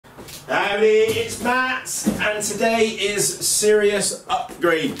Howdy, it's Matt, and today is serious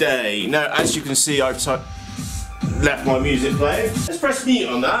upgrade day. Now, as you can see, I've left my music playing. Let's press mute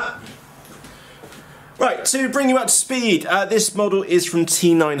on that. Right, to bring you up to speed, this model is from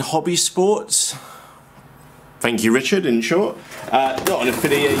T9 Hobby Sports. Thank you, Richard, in short. Not an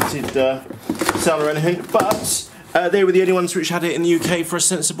affiliated seller or anything, but they were the only ones which had it in the UK for a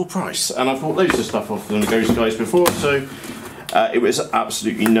sensible price. And I've bought loads of stuff off them, those guys, before, so it was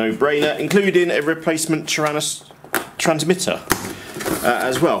absolutely no-brainer, including a replacement transmitter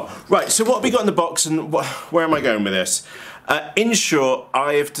as well. Right, so what have we got in the box, and where am I going with this? In short,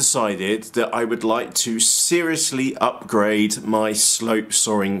 I have decided that I would like to seriously upgrade my slope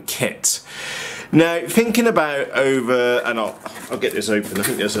soaring kit. Now, thinking about and I'll get this open, I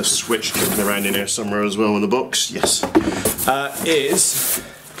think there's a switch kicking around in here somewhere as well in the box, yes, is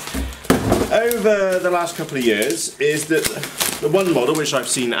over the last couple of years is that the one model which I've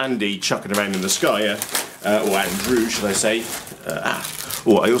seen Andy chucking around in the sky, or Andrew should I say,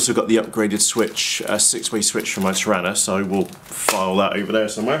 I also got the upgraded switch, a 6-way switch for my Tirana, so I will file that over there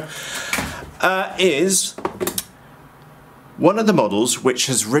somewhere, is one of the models which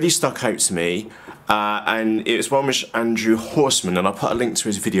has really stuck out to me, and it's one which Andrew Horseman, and I'll put a link to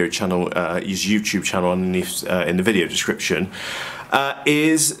his video channel, his YouTube channel underneath in the video description,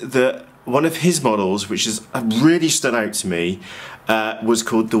 is that one of his models which has really stood out to me was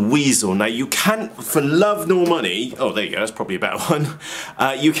called the Weasel. Now you can't for love nor money, oh there you go, that's probably a better one,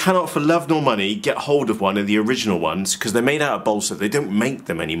 you cannot for love nor money get hold of one of the original ones because they're made out of balsa, they don't make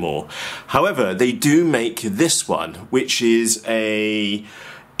them anymore. However, they do make this one, which is an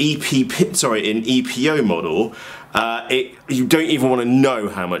EPO model. You don't even want to know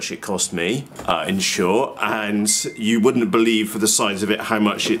how much it cost me, in short, and you wouldn't believe for the size of it how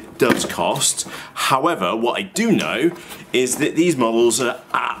much it does cost. However, what I do know is that these models are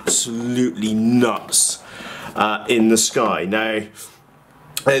absolutely nuts in the sky. Now,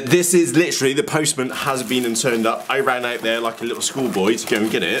 this is literally, the postman has been and turned up. I ran out there like a little schoolboy to go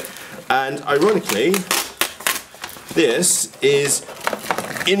and get it, and ironically, this is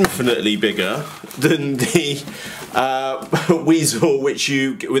infinitely bigger than the Weasel, which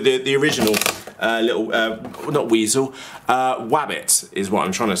with the original little, not Weasel, Wabbit is what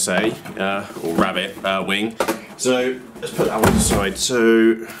I'm trying to say, or Rabbit wing. So let's put that one aside.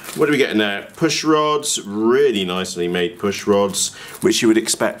 So what are we getting now? Push rods, really nicely made push rods, which you would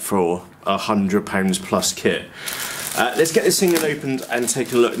expect for £100 plus kit. Let's get this thing opened and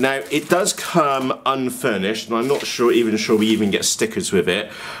take a look. Now, it does come unfurnished, and I'm not sure we even get stickers with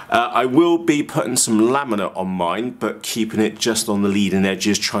it. I will be putting some laminate on mine, but keeping it just on the leading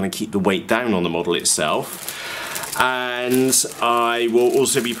edges, trying to keep the weight down on the model itself. And I will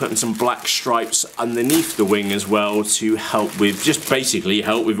also be putting some black stripes underneath the wing as well to help with, just basically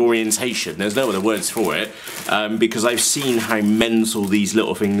help with orientation. There's no other words for it, because I've seen how mental these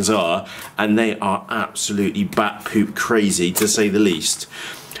little things are, and they are absolutely bat poop crazy to say the least.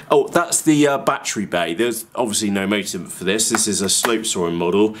 Oh, that's the battery bay. There's obviously no motor for this. This is a slope soaring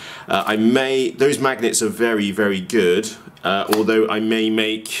model. Those magnets are very, very good, although I may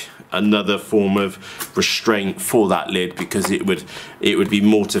make another form of restraint for that lid, because it would be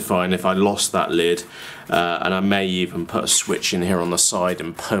mortifying if I lost that lid, and I may even put a switch in here on the side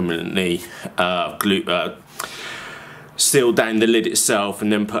and permanently seal down the lid itself,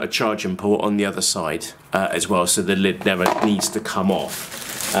 and then put a charging port on the other side as well, so the lid never needs to come off.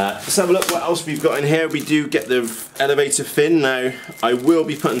 Let's have a look what else we've got in here. We do get the elevator fin. Now, I will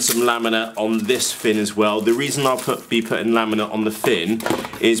be putting some laminate on this fin as well. The reason I'll be putting laminate on the fin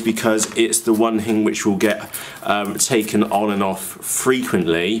is because it's the one thing which will get taken on and off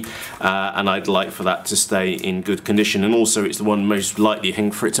frequently, and I'd like for that to stay in good condition, and also it's the one most likely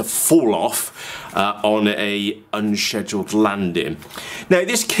thing for it to fall off on a unscheduled landing. Now,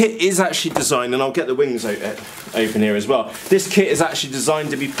 this kit is actually designed, and I'll get the wings open here as well. This kit is actually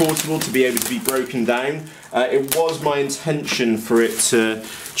designed to be portable, to be able to be broken down. It was my intention for it to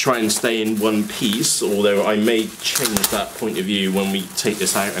try and stay in one piece, although I may change that point of view when we take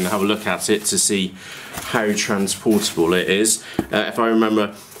this out and have a look at it to see how transportable it is. If I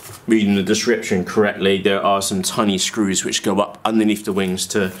remember reading the description correctly, there are some tiny screws which go up underneath the wings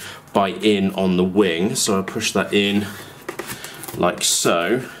to bite in on the wing. So I'll push that in like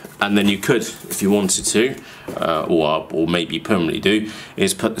so, and then you could, if you wanted to, or maybe permanently do,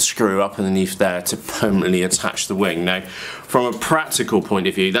 is put the screw up underneath there to permanently attach the wing. Now, from a practical point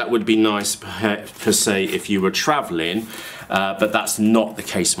of view, that would be nice per se if you were traveling, but that's not the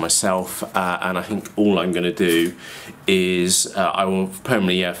case myself, and I think all I'm going to do is I will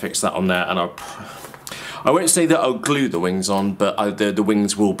permanently fix that on there, and I won't say that I'll glue the wings on, but the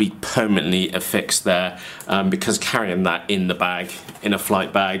wings will be permanently affixed there, because carrying that in the bag, in a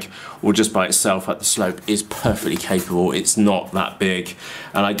flight bag, or just by itself at the slope is perfectly capable. It's not that big,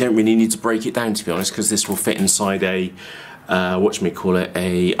 and I don't really need to break it down, to be honest, because this will fit inside a whatchamacallit,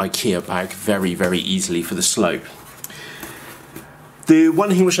 a IKEA bag very, very easily for the slope. The one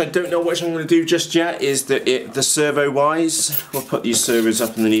thing which I don't know what I'm going to do just yet is that the servo-wise, we'll put these servos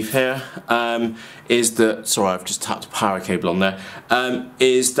up underneath here, is that, sorry, I've just tapped a power cable on there,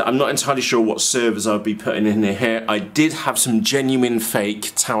 is that I'm not entirely sure what servos I'll be putting in here. I did have some genuine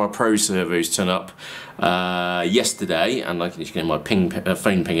fake Tower Pro servos turn up yesterday, and I can just get my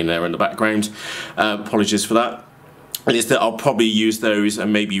phone ping in there in the background. Apologies for that. And is that I'll probably use those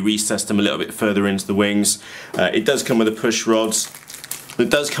and maybe recess them a little bit further into the wings. It does come with the push rods. It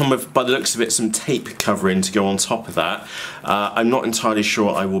does come with, by the looks of it, some tape covering to go on top of that. I'm not entirely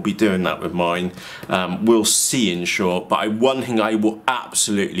sure I will be doing that with mine. We'll see, in short. But one thing I will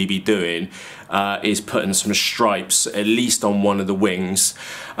absolutely be doing is putting some stripes, at least on one of the wings,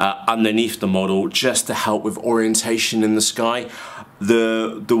 underneath the model, just to help with orientation in the sky.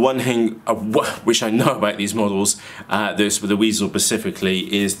 The one thing which I know about these models, this with the Weasel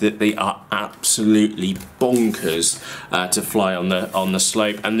specifically, is that they are absolutely bonkers to fly on the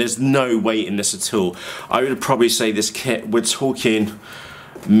slope, and there's no weight in this at all. I would probably say this kit, we're talking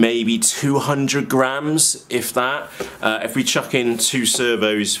maybe 200 grams, if that. If we chuck in 2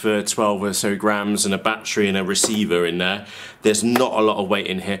 servos for 12 or so grams and a battery and a receiver in there, there's not a lot of weight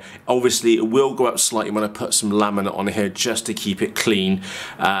in here. Obviously it will go up slightly when I put some laminate on here just to keep it clean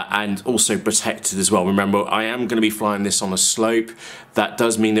and also protected as well. Remember, I am going to be flying this on a slope. That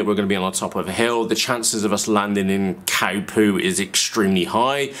does mean that we're going to be on top of a hill. The chances of us landing in cow poo is extremely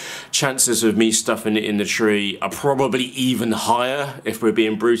high. Chances of me stuffing it in the tree are probably even higher, if we're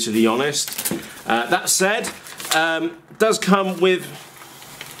being brutally honest. That said, does come with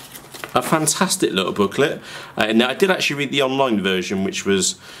a fantastic little booklet. Now I did actually read the online version, which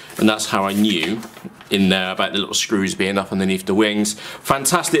was, and that's how I knew in there about the little screws being up underneath the wings.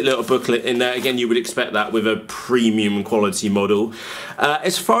 Fantastic little booklet in there. Again, you would expect that with a premium quality model.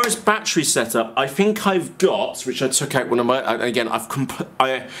 As far as battery setup, I think I've got, which I took out one of my, again, I've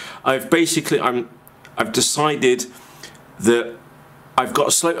decided that I've got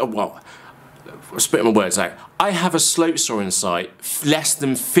a slope, well, spit my words out. I have a slope soaring site less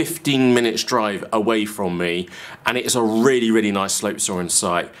than 15 minutes drive away from me, and it is a really, really nice slope soaring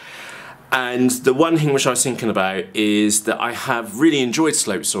site. And the one thing which I was thinking about is that I have really enjoyed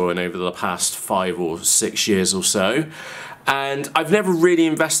slope soaring over the past 5 or 6 years or so. And I've never really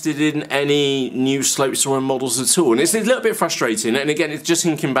invested in any new slope soaring models at all, and it's a little bit frustrating. And again, it's just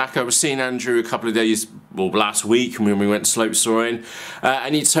thinking back, I was seeing Andrew a couple of days, well, last week when we went slope soaring,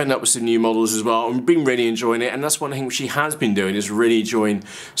 and he turned up with some new models as well, and we've been really enjoying it. And that's one thing which he has been doing, is really enjoying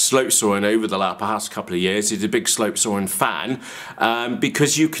slope soaring over the past couple of years. He's a big slope soaring fan,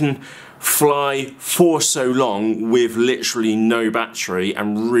 because you can fly for so long with literally no battery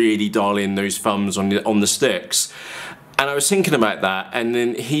and really dial in those thumbs on the sticks. And I was thinking about that, and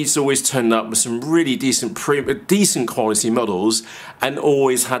then he's always turned up with some really decent quality models, and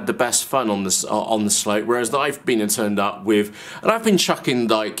always had the best fun on the slope. Whereas I've been and turned up with, and I've been chucking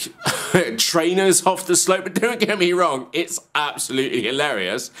like trainers off the slope. But don't get me wrong, it's absolutely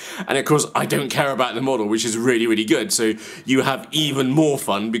hilarious. And of course, I don't care about the model, which is really, really good. So you have even more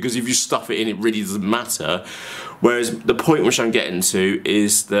fun, because if you stuff it in, it really doesn't matter. Whereas the point which I'm getting to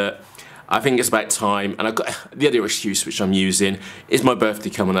is that I think it's about time, and I've got the other excuse which I'm using is my birthday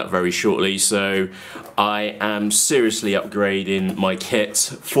coming up very shortly, so I am seriously upgrading my kit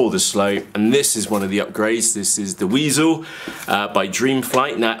for the slope, and this is one of the upgrades. This is the Weasel by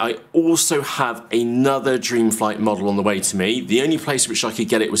Dream-Flight. Now, I also have another Dream-Flight model on the way to me. The only place which I could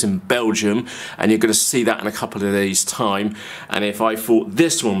get it was in Belgium, and you're going to see that in a couple of days' time. And if I thought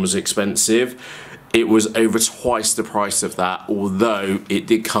this one was expensive, it was over twice the price of that, although it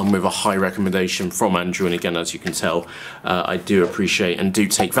did come with a high recommendation from Andrew. And again, as you can tell, I do appreciate and do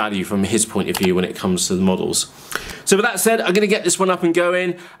take value from his point of view when it comes to the models. So with that said, I'm going to get this one up and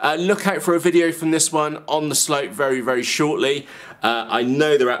going. Look out for a video from this one on the slope very, very shortly. I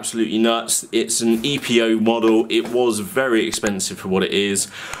know they're absolutely nuts. It's an EPO model. It was very expensive for what it is,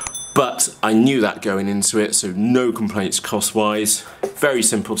 but I knew that going into it, so no complaints cost-wise. Very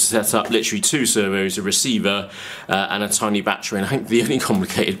simple to set up, literally 2 servos, a receiver, and a tiny battery. And I think the only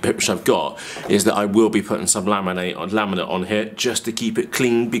complicated bit which I've got is that I will be putting some laminate on here just to keep it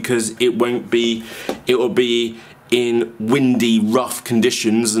clean, because it will be in windy, rough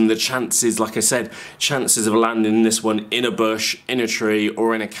conditions, and the chances, like I said, chances of landing this one in a bush, in a tree,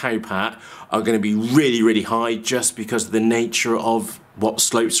 or in a cowpat are going to be really, really high, just because of the nature of what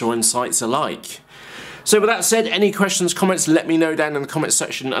slopes or sites are like. So with that said, any questions, comments, let me know down in the comment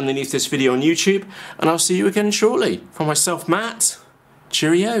section underneath this video on YouTube, and I'll see you again shortly. From myself, Matt,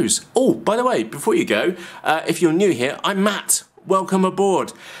 cheerios. Oh, by the way, before you go, if you're new here, I'm Matt. Welcome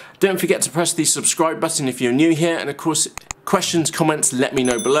aboard. Don't forget to press the subscribe button if you're new here, and of course, questions, comments, let me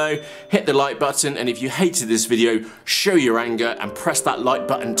know below. Hit the like button, and if you hated this video, show your anger and press that like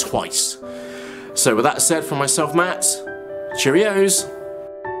button twice. So with that said, from myself, Matt, cheerios.